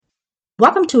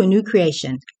Welcome to A New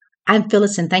Creation. I'm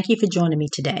Phyllis and thank you for joining me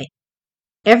today.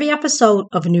 Every episode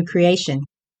of A New Creation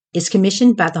is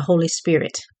commissioned by the Holy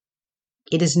Spirit.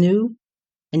 It is new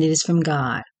and it is from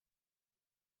God.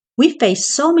 We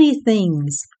face so many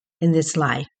things in this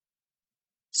life,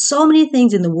 so many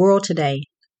things in the world today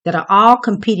that are all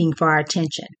competing for our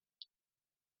attention.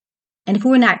 And if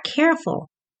we're not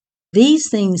careful, these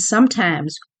things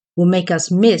sometimes will make us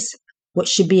miss what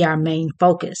should be our main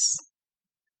focus.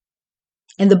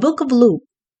 In the book of Luke,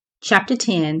 chapter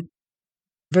 10,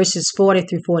 verses 40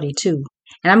 through 42,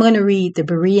 and I'm going to read the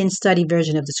Berean study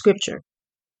version of the scripture,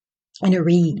 and it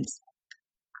reads,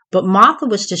 "But Martha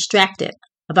was distracted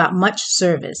about much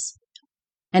service,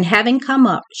 and having come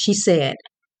up, she said,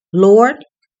 'Lord,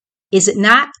 is it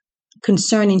not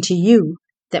concerning to you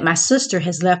that my sister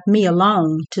has left me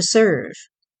alone to serve?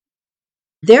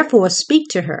 Therefore speak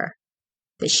to her,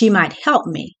 that she might help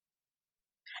me.'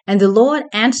 And the Lord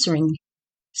answering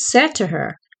said to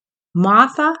her,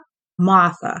 'Martha,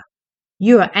 Martha,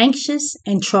 you are anxious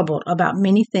and troubled about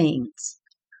many things,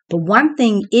 but one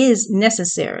thing is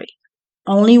necessary,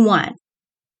 only one.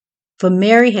 For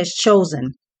Mary has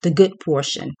chosen the good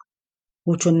portion,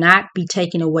 which will not be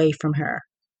taken away from her.'"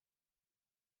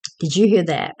 Did you hear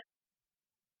that?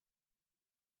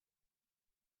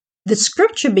 The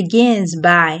scripture begins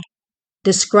by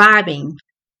describing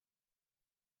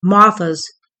Martha's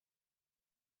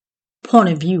point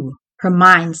of view, her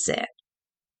mindset.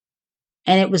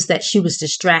 And it was that she was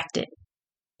distracted.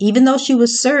 Even though she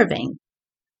was serving,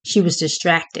 she was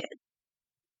distracted.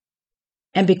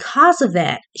 And because of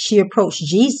that, she approached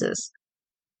Jesus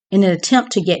in an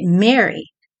attempt to get Mary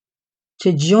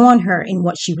to join her in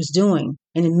what she was doing.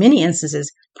 And in many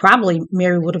instances, probably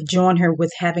Mary would have joined her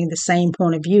with having the same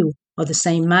point of view or the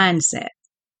same mindset.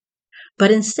 But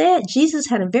instead, Jesus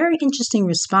had a very interesting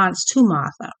response to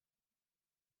Martha.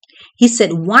 He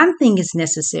said, one thing is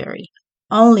necessary,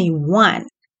 only one.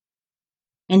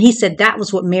 And he said that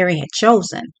was what Mary had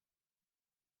chosen.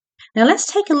 Now let's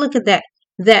take a look at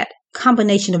that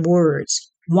combination of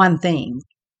words, one thing.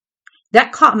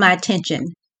 That caught my attention.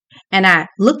 And I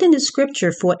looked into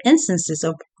scripture for instances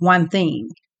of one thing.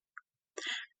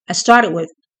 I started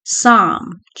with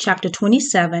Psalm chapter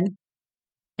 27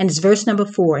 and it's verse number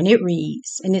 4, and it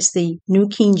reads, and it's the New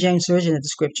King James Version of the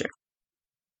scripture.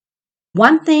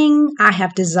 "One thing I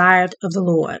have desired of the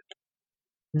Lord,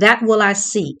 that will I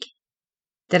seek,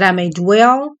 that I may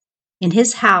dwell in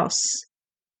his house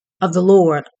of the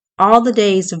Lord all the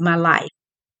days of my life,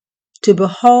 to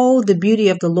behold the beauty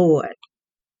of the Lord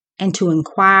and to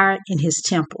inquire in his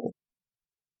temple."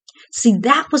 See,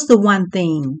 that was the one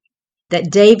thing that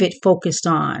David focused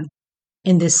on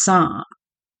in this psalm.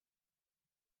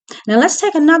 Now let's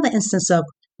take another instance of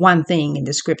one thing in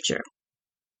the scripture.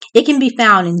 It can be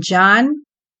found in John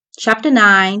chapter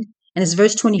 9 and it's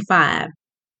verse 25.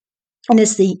 And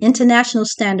it's the International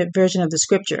Standard Version of the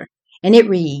scripture. And it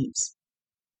reads,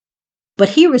 "But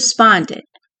he responded,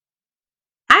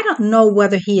 'I don't know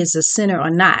whether he is a sinner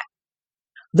or not.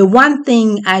 The one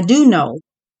thing I do know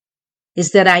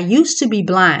is that I used to be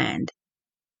blind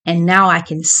and now I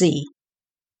can see.'"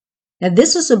 Now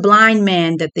this was a blind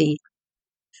man that the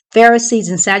Pharisees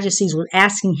and Sadducees were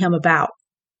asking him about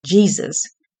Jesus,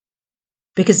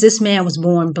 because this man was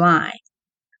born blind.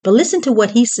 But listen to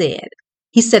what he said.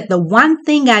 He said, "The one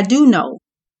thing I do know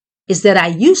is that I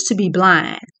used to be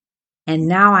blind and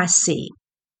now I see."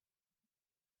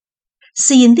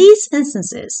 See, in these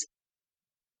instances,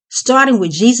 starting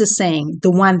with Jesus saying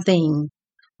the one thing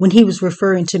when he was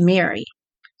referring to Mary,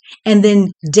 and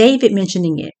then David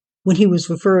mentioning it when he was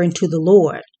referring to the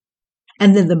Lord,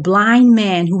 and then the blind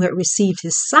man who had received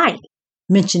his sight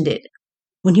mentioned it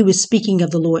when he was speaking of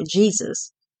the Lord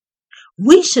Jesus.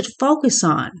 We should focus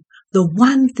on the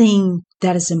one thing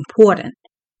that is important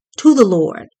to the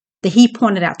Lord that he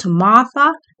pointed out to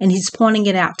Martha, and he's pointing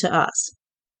it out to us.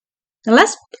 Now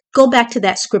let's go back to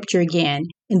that scripture again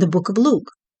in the book of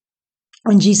Luke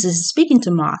when Jesus is speaking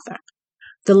to Martha.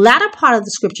 The latter part of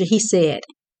the scripture, he said,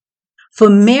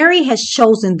 "For Mary has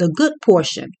chosen the good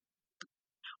portion,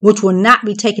 which will not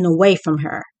be taken away from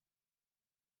her."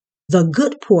 The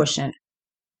good portion.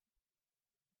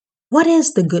 What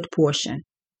is the good portion?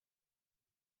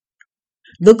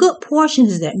 The good portion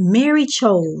is that Mary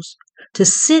chose to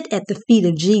sit at the feet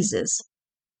of Jesus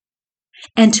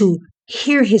and to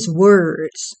hear his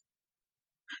words,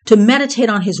 to meditate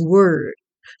on his word,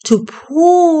 to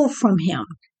pull from him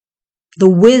the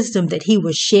wisdom that he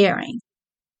was sharing.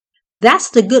 That's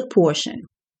the good portion.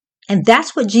 And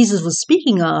that's what Jesus was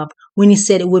speaking of when he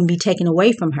said it wouldn't be taken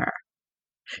away from her.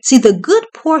 See, the good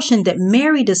portion that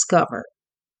Mary discovered,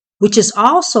 which is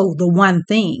also the one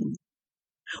thing,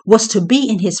 was to be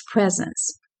in his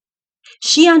presence.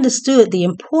 She understood the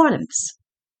importance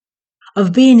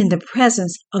of being in the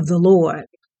presence of the Lord.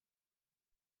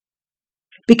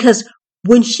 Because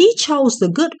when she chose the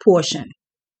good portion,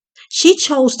 she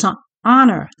chose to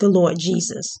honor the Lord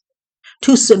Jesus,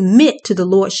 to submit to the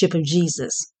Lordship of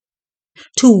Jesus,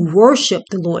 to worship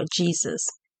the Lord Jesus.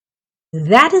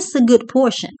 That is the good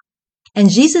portion. And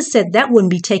Jesus said that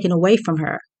wouldn't be taken away from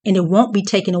her, and it won't be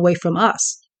taken away from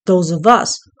us, those of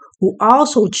us who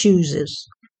also chooses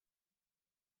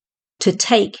to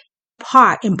take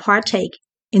part and partake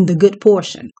in the good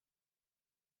portion.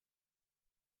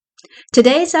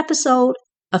 Today's episode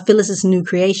of Phyllis's New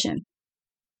Creation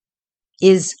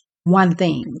is one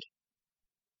thing.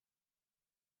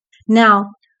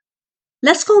 Now,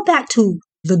 let's go back to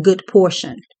the good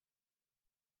portion.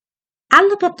 I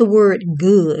looked up the word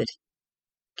good.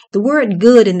 The word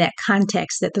good in that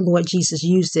context that the Lord Jesus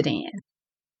used it in.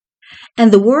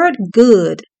 And the word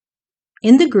good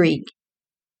in the Greek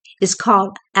is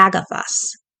called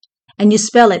agathos. And you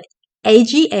spell it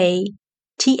agathos.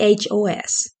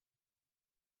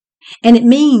 And it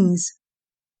means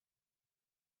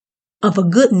of a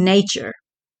good nature,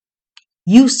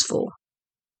 useful,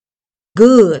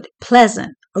 good,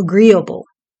 pleasant, agreeable,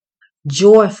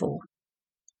 joyful,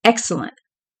 excellent,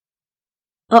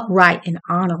 upright, and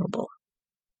honorable.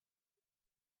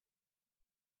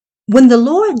 When the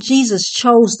Lord Jesus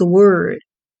chose the word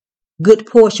good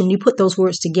portion, when you put those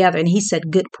words together and he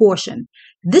said good portion,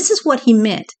 this is what he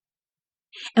meant.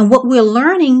 And what we're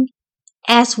learning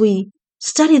as we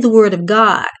study the word of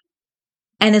God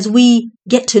and as we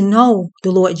get to know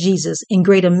the Lord Jesus in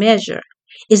greater measure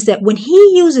is that when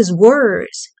he uses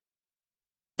words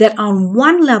that on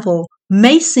one level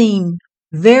may seem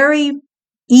very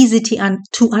easy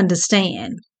to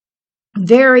understand,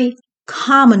 very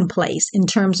commonplace in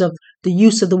terms of the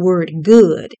use of the word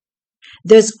good,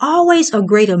 there's always a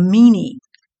greater meaning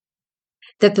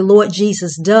that the Lord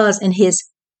Jesus does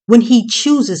when he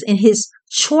chooses in his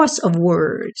choice of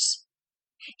words.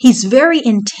 He's very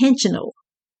intentional.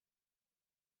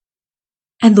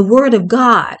 And the word of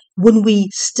God, when we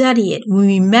study it, when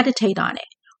we meditate on it,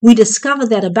 we discover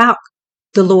that about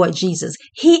the Lord Jesus.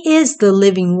 He is the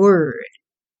living word.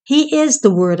 He is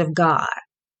the word of God.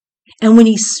 And when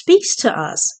he speaks to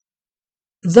us,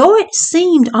 though it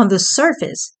seemed on the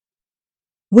surface,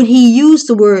 when he used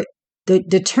the word,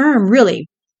 the term really,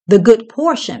 the good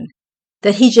portion,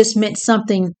 that he just meant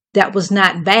something that was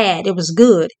not bad, it was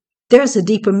good, there's a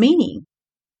deeper meaning.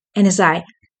 And as I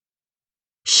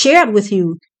shared with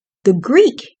you the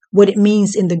Greek, what it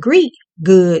means in the Greek,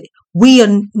 good, we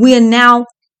are now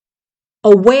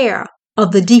aware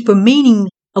of the deeper meaning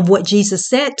of what Jesus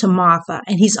said to Martha.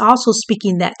 And he's also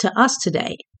speaking that to us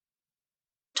today,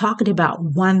 talking about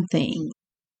one thing.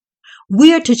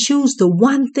 We are to choose the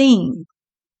one thing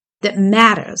that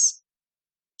matters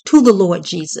to the Lord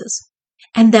Jesus.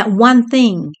 And that one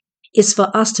thing is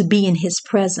for us to be in his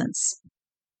presence.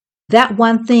 That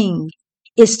one thing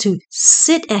is to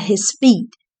sit at his feet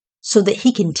so that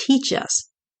he can teach us.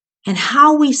 And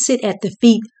how we sit at the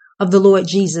feet of the Lord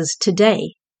Jesus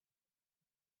today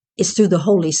is through the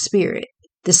Holy Spirit,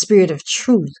 the Spirit of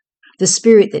truth, the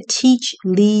Spirit that teaches,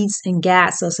 leads, and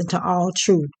guides us into all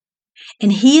truth.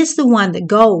 And he is the one that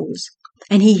goes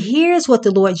and he hears what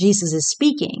the Lord Jesus is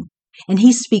speaking, and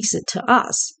he speaks it to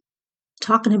us,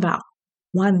 talking about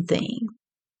one thing.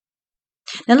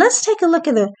 Now let's take a look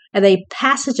at a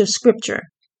passage of scripture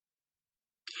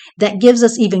that gives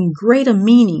us even greater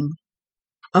meaning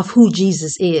of who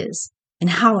Jesus is and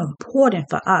how important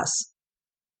for us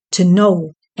to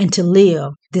know and to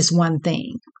live this one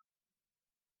thing.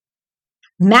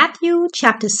 Matthew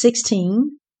chapter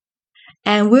 16,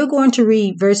 and we're going to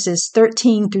read verses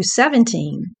 13 through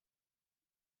 17.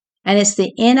 And it's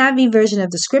the NIV version of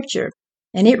the scripture,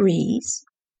 and it reads,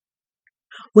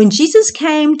 When Jesus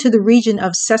came to the region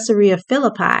of Caesarea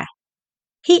Philippi,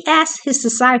 he asked his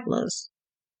disciples,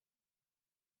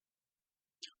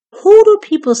 Who do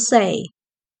people say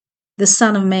the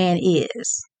Son of Man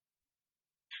is?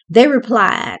 They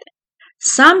replied,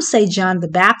 Some say John the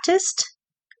Baptist,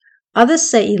 others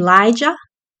say Elijah,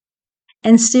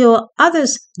 and still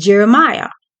others Jeremiah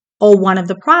or one of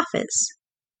the prophets.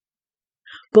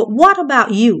 But what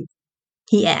about you?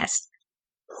 He asked.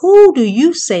 Who do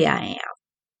you say I am?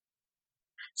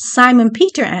 Simon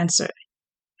Peter answered,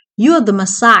 You are the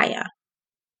Messiah,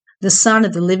 the Son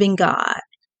of the living God.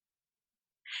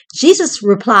 Jesus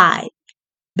replied,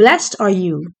 Blessed are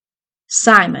you,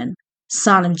 Simon,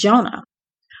 son of Jonah,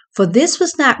 for this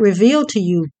was not revealed to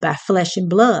you by flesh and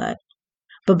blood,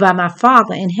 but by my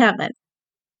Father in heaven.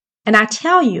 And I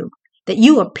tell you that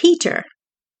you are Peter,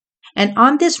 And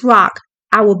on this rock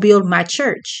I will build my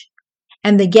church,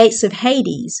 and the gates of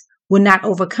Hades will not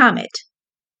overcome it.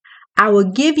 I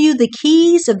will give you the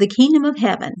keys of the kingdom of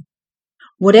heaven.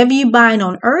 Whatever you bind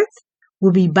on earth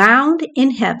will be bound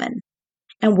in heaven,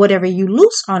 and whatever you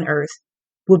loose on earth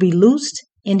will be loosed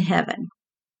in heaven.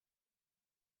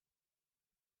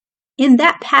 In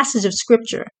that passage of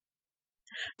scripture,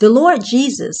 the Lord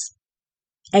Jesus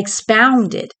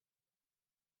expounded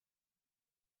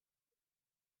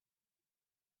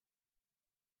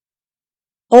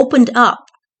opened up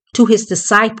to his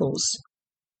disciples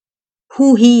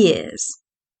who he is.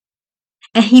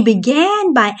 And he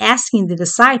began by asking the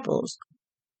disciples,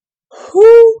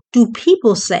 who do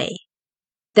people say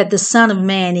that the Son of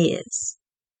Man is?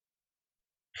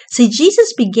 See,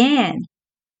 Jesus began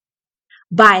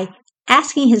by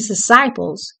asking his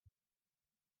disciples,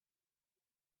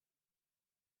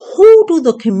 who do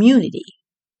the community,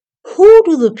 who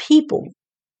do the people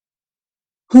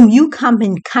whom you come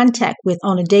in contact with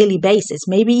on a daily basis,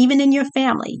 maybe even in your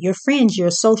family, your friends, your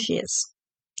associates,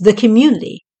 the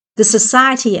community, the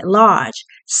society at large,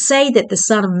 say that the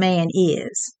Son of Man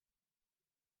is?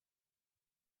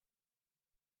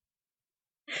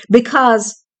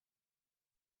 Because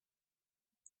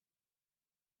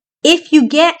if you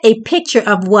get a picture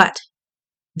of what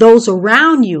those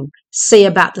around you say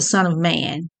about the Son of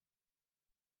Man,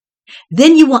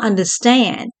 then you will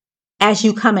understand as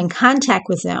you come in contact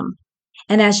with them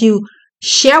and as you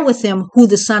share with them who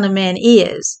the Son of Man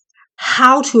is,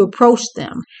 how to approach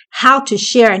them, how to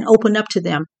share and open up to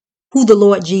them who the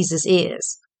Lord Jesus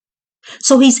is.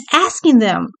 So he's asking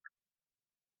them,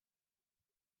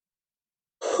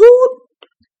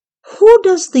 who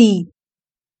does the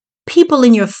people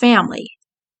in your family,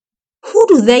 who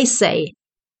do they say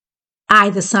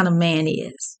I, the Son of Man,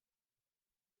 is?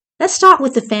 Let's start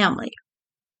with the family.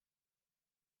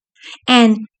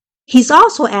 And he's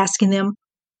also asking them,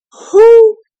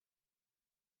 who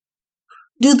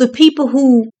do the people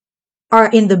who are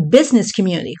in the business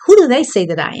community, who do they say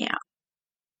that I am?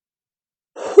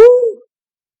 Who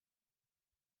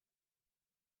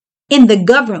in the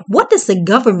government, what does the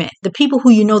government, the people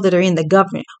who you know that are in the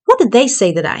government, what do they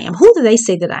say that I am? Who do they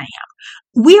say that I am?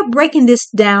 We're breaking this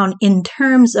down in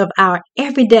terms of our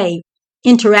everyday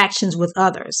interactions with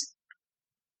others,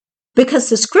 because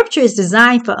the scripture is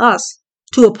designed for us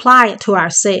to apply it to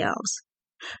ourselves.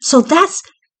 So that's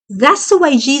the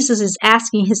way Jesus is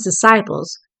asking his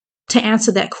disciples to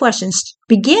answer that question.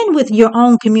 Begin with your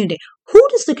own community. Who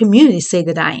does the community say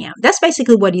that I am? That's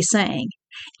basically what he's saying.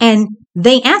 And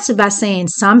they answered by saying,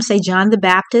 some say John the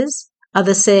Baptist,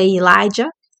 others say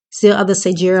Elijah, still others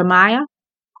say Jeremiah,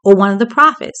 or one of the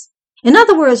prophets. In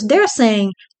other words, they're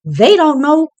saying they don't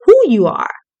know who you are.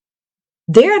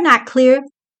 They're not clear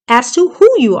as to who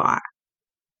you are.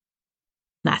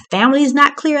 My family is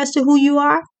not clear as to who you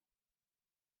are.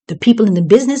 The people in the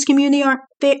business community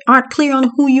aren't clear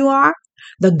on who you are.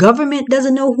 The government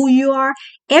doesn't know who you are.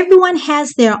 Everyone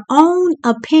has their own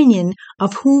opinion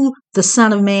of who the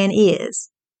Son of Man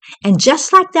is. And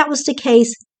just like that was the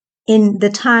case in the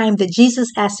time that Jesus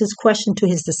asked his question to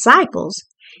his disciples,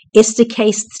 it's the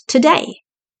case today.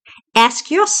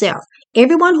 Ask yourself,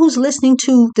 everyone who's listening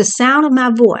to the sound of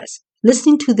my voice,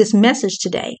 listening to this message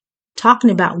today, talking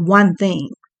about one thing.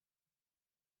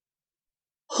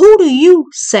 Who do you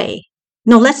say?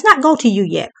 No, let's not go to you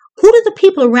yet. Who do the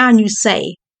people around you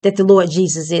say that the Lord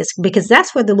Jesus is? Because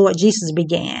that's where the Lord Jesus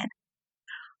began.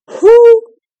 Who,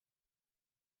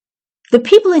 the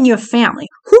people in your family,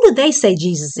 who do they say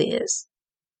Jesus is?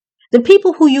 The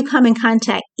people who you come in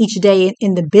contact each day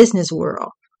in the business world,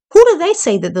 who do they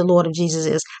say that the Lord of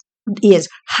Jesus is?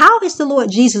 How is the Lord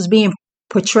Jesus being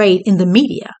portrayed in the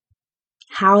media?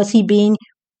 How is he being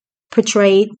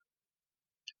portrayed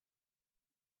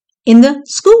in the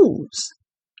schools,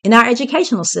 in our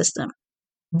educational system?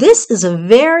 This is a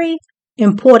very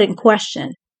important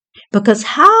question, because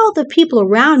how the people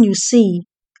around you see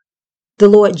the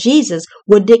Lord Jesus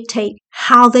will dictate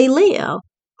how they live,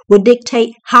 will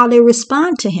dictate how they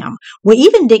respond to him, will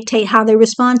even dictate how they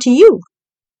respond to you.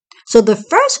 So the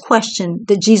first question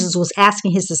that Jesus was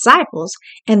asking his disciples,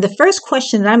 and the first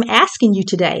question that I'm asking you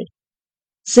today,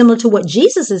 similar to what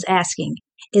Jesus is asking,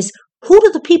 is who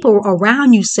do the people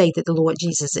around you say that the Lord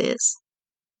Jesus is?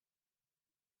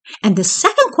 And the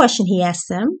second question he asked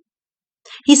them,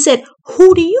 he said,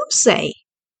 who do you say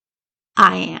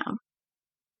I am?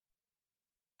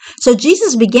 So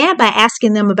Jesus began by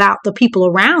asking them about the people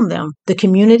around them, the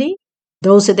community,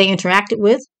 those that they interacted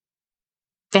with,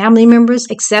 family members,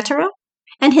 etc.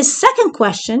 And his second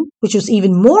question, which was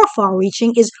even more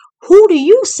far-reaching, is who do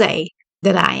you say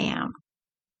that I am?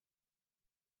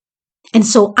 And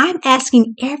so I'm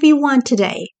asking everyone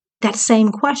today that same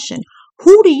question.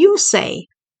 Who do you say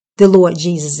the Lord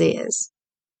Jesus is?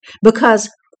 Because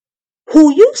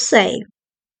who you say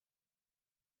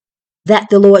that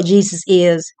the Lord Jesus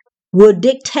is will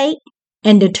dictate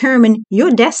and determine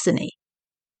your destiny.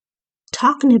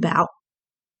 Talking about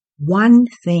one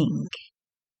thing.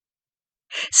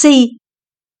 See,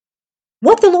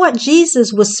 what the Lord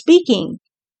Jesus was speaking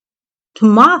to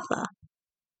Martha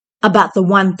about the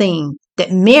one thing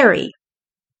that Mary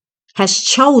has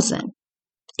chosen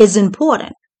is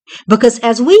important, because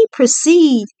as we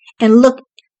proceed and look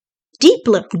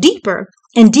deeper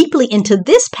and deeply into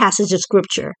this passage of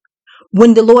scripture,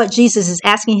 when the Lord Jesus is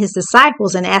asking his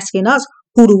disciples and asking us,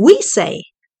 who do we say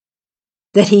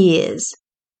that he is?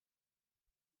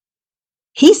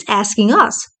 He's asking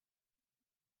us,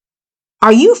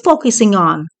 are you focusing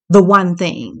on the one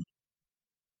thing?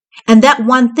 And that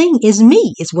one thing is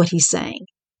me, is what he's saying.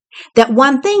 That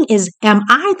one thing is, am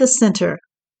I the center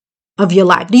of your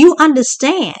life? Do you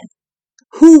understand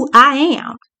who I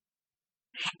am?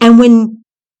 And when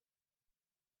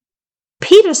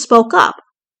Peter spoke up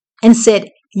and said,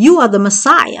 you are the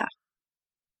Messiah,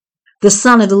 the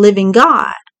Son of the living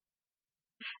God,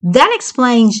 that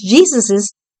explains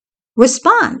Jesus's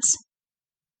response.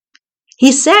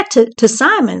 He said to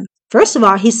Simon, first of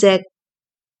all, he said,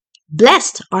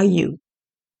 blessed are you,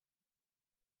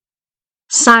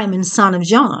 Simon, son of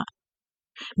Jonah,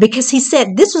 because he said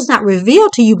this was not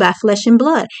revealed to you by flesh and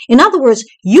blood. In other words,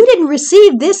 you didn't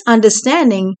receive this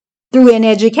understanding through an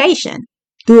education,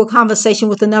 through a conversation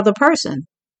with another person,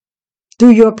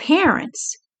 through your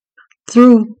parents,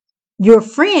 through your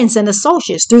friends and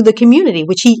associates, through the community,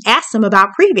 which he asked them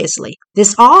about previously.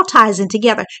 This all ties in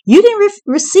together. You didn't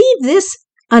receive this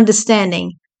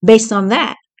understanding based on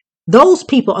that. Those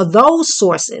people are those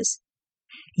sources.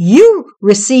 You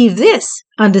receive this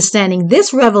understanding,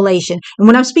 this revelation. And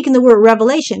when I'm speaking the word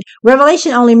revelation,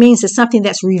 revelation only means it's something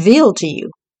that's revealed to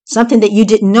you, something that you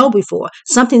didn't know before,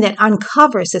 something that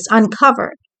uncovers, that's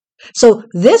uncovered. So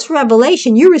this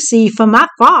revelation you receive from my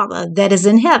Father that is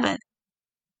in heaven.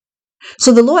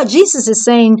 So the Lord Jesus is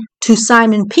saying to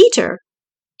Simon Peter,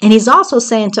 and he's also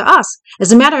saying to us,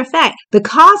 as a matter of fact,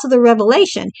 because of the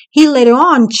revelation, he later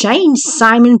on changed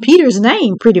Simon Peter's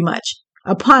name pretty much.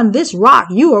 Upon this rock,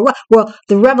 you are, well,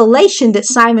 the revelation that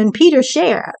Simon Peter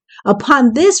shared,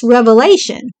 upon this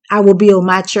revelation, I will build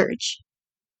my church.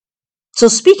 So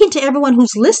speaking to everyone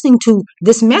who's listening to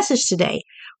this message today,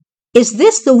 is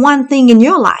this the one thing in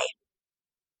your life?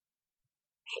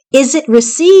 Is it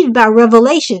received by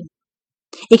revelation?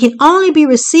 It can only be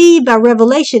received by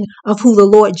revelation of who the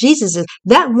Lord Jesus is.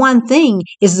 That one thing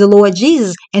is the Lord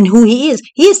Jesus and who he is.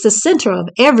 He is the center of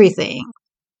everything.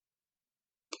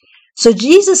 So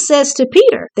Jesus says to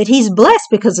Peter that he's blessed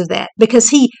because of that, because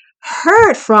he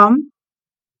heard from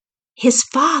his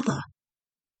Father,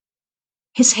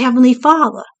 his heavenly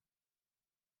Father,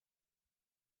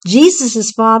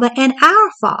 Jesus' Father and our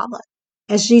Father,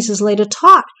 as Jesus later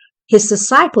taught his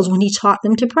disciples when he taught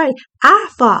them to pray, our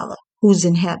Father who's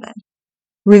in heaven.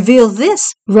 Reveal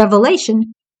this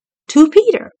revelation to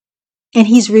Peter, and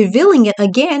he's revealing it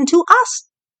again to us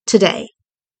today.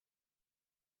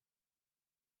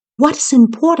 What's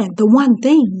important, the one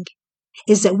thing,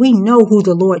 is that we know who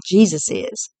the Lord Jesus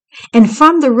is. And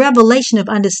from the revelation of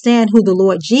understand who the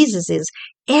Lord Jesus is,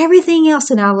 everything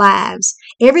else in our lives,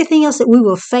 everything else that we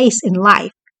will face in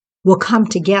life will come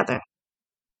together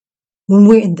when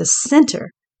we're in the center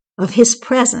of his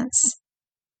presence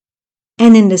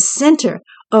and in the center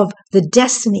of the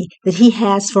destiny that he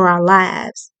has for our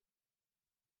lives.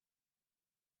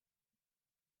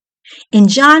 In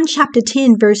John chapter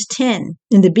 10, verse 10,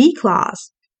 in the B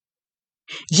clause,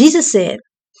 Jesus said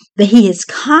that he has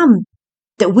come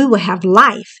that we will have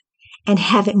life and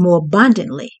have it more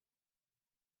abundantly.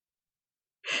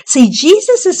 See,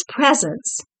 Jesus'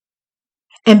 presence,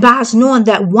 and by us knowing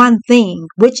that one thing,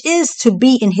 which is to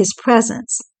be in his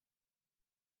presence,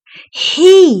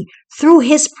 he, through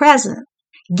his presence,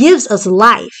 gives us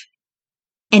life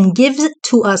and gives it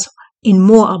to us in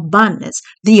more abundance,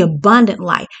 the abundant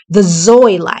life, the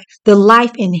Zoe life, the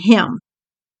life in him,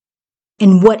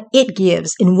 and what it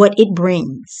gives and what it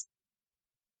brings.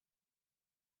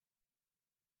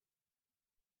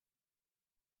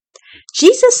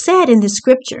 Jesus said in the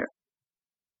scripture,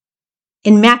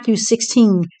 in Matthew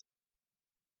 16,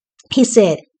 he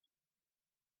said,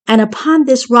 and upon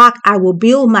this rock I will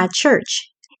build my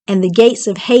church, and the gates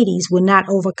of Hades will not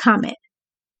overcome it.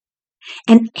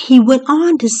 And he went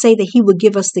on to say that he would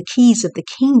give us the keys of the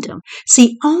kingdom.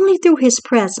 See, only through his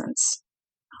presence,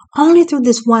 only through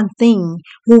this one thing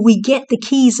will we get the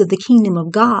keys of the kingdom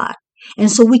of God.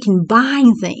 And so we can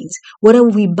bind things. Whatever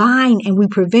we bind and we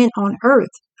prevent on earth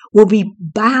will be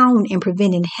bound and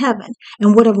prevent in heaven.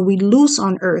 And whatever we loose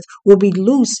on earth will be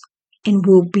loose and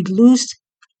will be loosed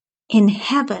in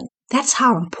heaven. That's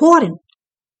how important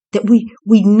that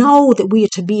we know that we are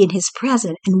to be in his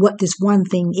presence and what this one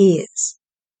thing is.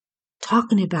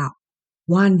 Talking about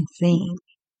one thing.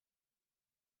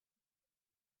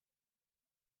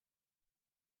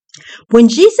 When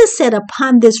Jesus said,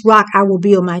 upon this rock I will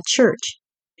build my church,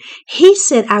 he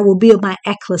said, I will build my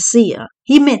ecclesia.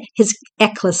 He meant his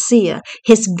ecclesia,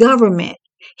 his government,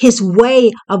 his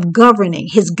way of governing,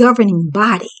 his governing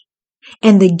body.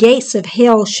 And the gates of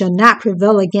hell shall not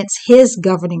prevail against his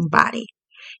governing body,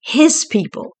 his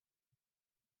people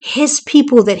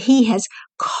that he has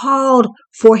called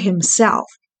for himself.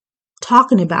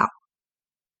 Talking about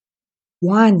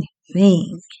one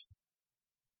thing.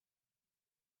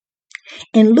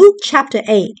 In Luke chapter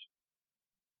 8,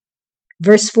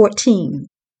 verse 14,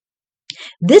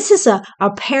 this is a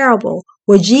parable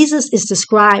where Jesus is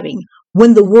describing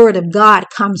when the word of God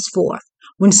comes forth,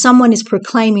 when someone is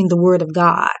proclaiming the word of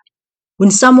God,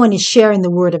 when someone is sharing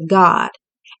the word of God,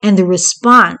 and the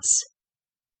response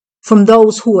from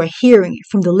those who are hearing it,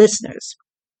 from the listeners.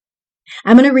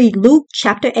 I'm going to read Luke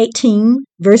chapter 18,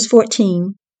 verse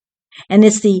 14, and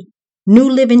it's the New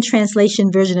Living Translation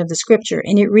version of the scripture,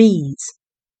 and it reads,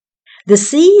 the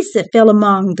seeds that fell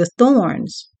among the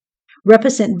thorns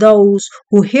represent those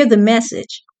who hear the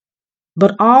message,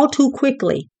 but all too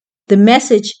quickly, the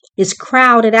message is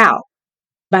crowded out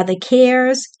by the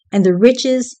cares and the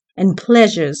riches and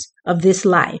pleasures of this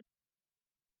life.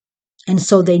 And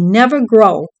so they never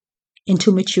grow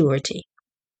into maturity.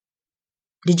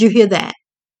 Did you hear that?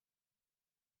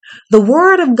 The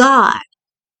word of God,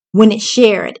 when it's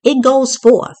shared, it goes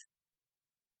forth.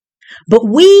 But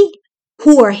we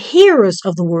who are hearers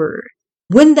of the word,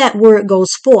 when that word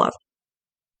goes forth,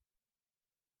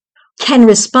 can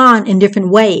respond in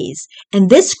different ways. And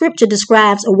this scripture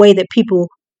describes a way that people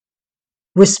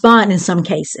respond in some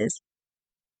cases.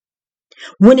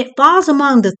 When it falls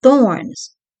among the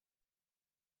thorns,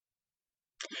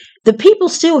 the people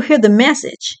still hear the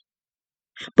message,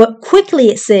 but quickly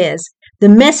it says the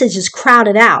message is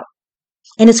crowded out.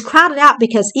 And it's crowded out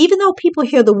because even though people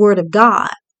hear the word of God,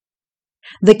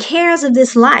 the cares of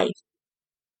this life,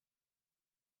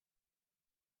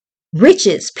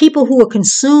 riches, people who are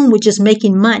consumed with just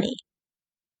making money,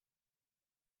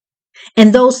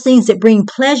 and those things that bring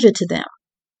pleasure to them,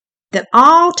 that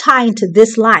all tie into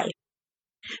this life.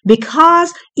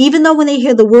 Because even though when they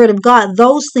hear the word of God,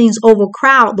 those things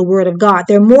overcrowd the word of God.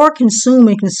 They're more consumed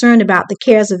and concerned about the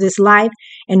cares of this life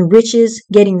and riches,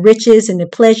 getting riches and the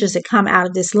pleasures that come out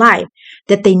of this life,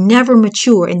 that they never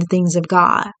mature in the things of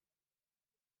God.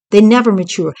 They never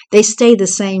mature. They stay the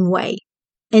same way.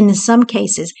 And in some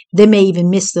cases, they may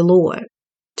even miss the Lord.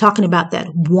 Talking about that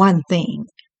one thing.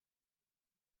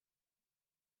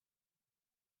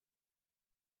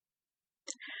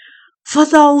 For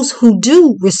those who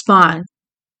do respond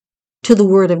to the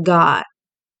word of God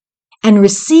and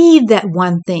receive that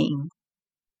one thing,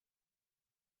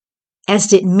 as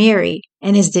did Mary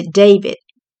and as did David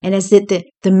and as did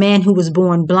the man who was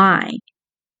born blind,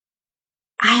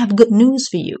 I have good news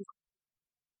for you.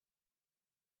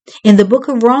 In the book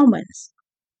of Romans,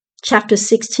 chapter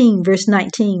 16, verse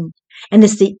 19, and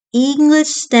it's the English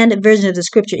Standard Version of the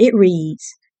scripture, it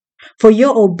reads, for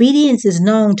your obedience is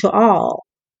known to all,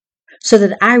 so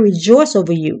that I rejoice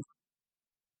over you.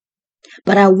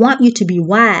 But I want you to be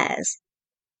wise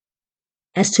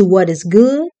as to what is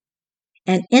good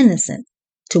and innocent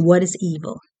to what is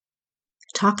evil.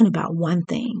 Talking about one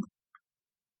thing.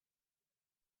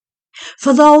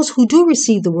 For those who do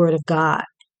receive the word of God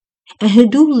and who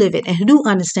do live it and who do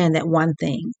understand that one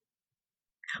thing,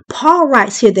 Paul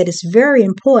writes here that it's very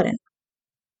important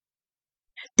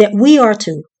that we are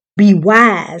to be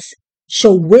wise,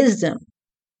 show wisdom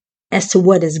as to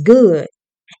what is good,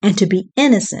 and to be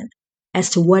innocent as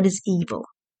to what is evil.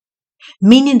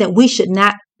 Meaning that we should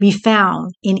not be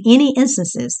found in any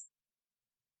instances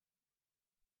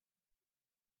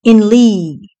in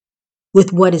league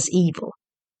with what is evil.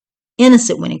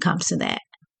 Innocent when it comes to that,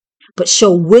 but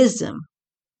show wisdom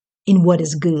in what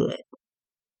is good.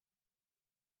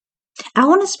 I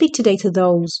want to speak today to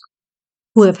those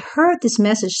who have heard this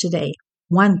message today,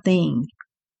 one thing,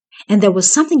 and there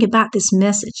was something about this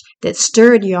message that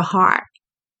stirred your heart.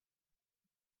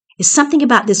 It's something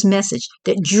about this message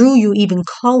that drew you even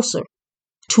closer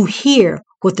to hear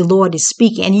what the Lord is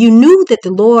speaking. And you knew that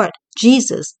the Lord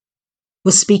Jesus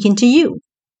was speaking to you.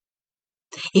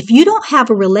 If you don't have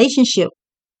a relationship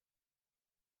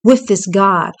with this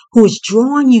God who is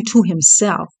drawing you to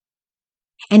himself,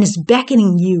 and is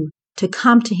beckoning you to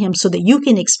come to him so that you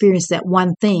can experience that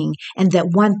one thing, and that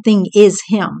one thing is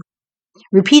him.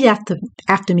 Repeat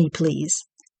after me, please.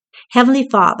 Heavenly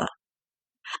Father,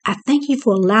 I thank you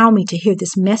for allowing me to hear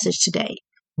this message today,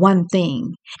 one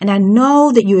thing, and I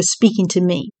know that you are speaking to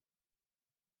me.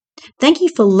 Thank you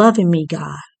for loving me,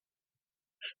 God.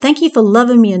 Thank you for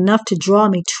loving me enough to draw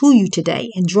me to you today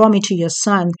and draw me to your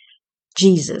Son,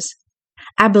 Jesus.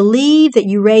 I believe that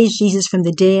you raised Jesus from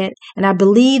the dead, and I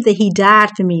believe that he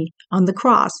died for me on the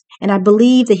cross, and I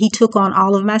believe that he took on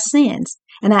all of my sins.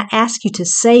 And I ask you to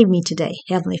save me today,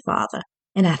 Heavenly Father,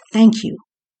 and I thank you.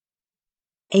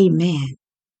 Amen.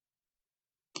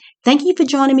 Thank you for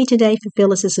joining me today for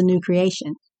Phyllis is a New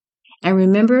Creation. And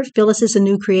remember, Phyllis is a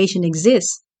New Creation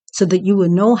exists so that you will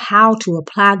know how to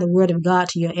apply the Word of God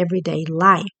to your everyday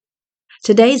life.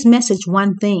 Today's message,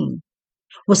 one thing,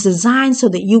 was designed so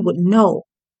that you would know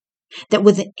that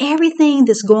with everything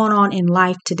that's going on in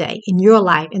life today, in your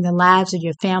life, in the lives of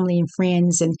your family and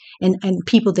friends and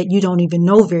people that you don't even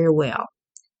know very well,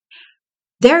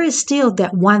 there is still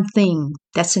that one thing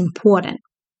that's important,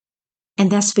 and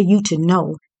that's for you to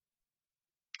know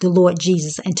the Lord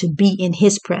Jesus and to be in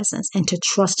his presence and to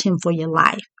trust him for your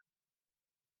life.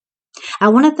 I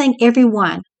want to thank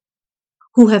everyone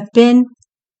who have been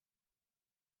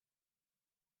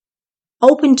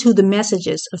open to the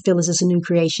messages of Phyllis is a New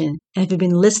Creation and have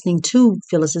been listening to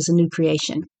Phyllis is a New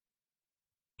Creation.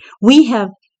 We have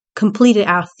completed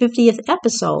our 50th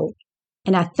episode,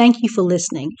 and I thank you for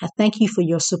listening. I thank you for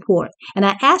your support. And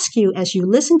I ask you, as you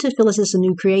listen to Phyllis is a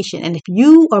New Creation, and if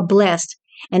you are blessed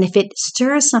and if it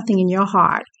stirs something in your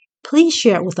heart, please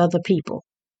share it with other people,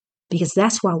 because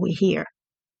that's why we're here.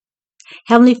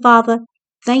 Heavenly Father,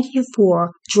 thank you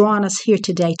for drawing us here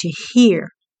today to hear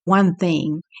one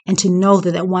thing and to know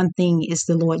that that one thing is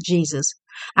the Lord Jesus.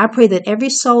 I pray that every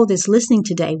soul that's listening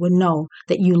today would know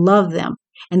that you love them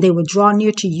and they will draw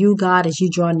near to you, God, as you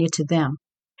draw near to them,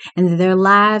 and that their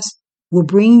lives will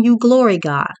bring you glory,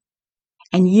 God,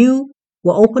 and you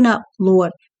will open up,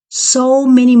 Lord, so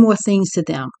many more things to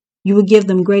them. You will give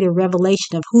them greater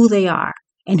revelation of who they are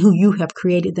and who you have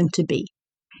created them to be.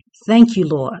 Thank you,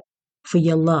 Lord, for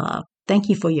your love. Thank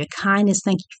you for your kindness.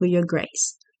 Thank you for your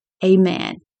grace.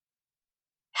 Amen.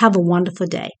 Have a wonderful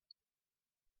day.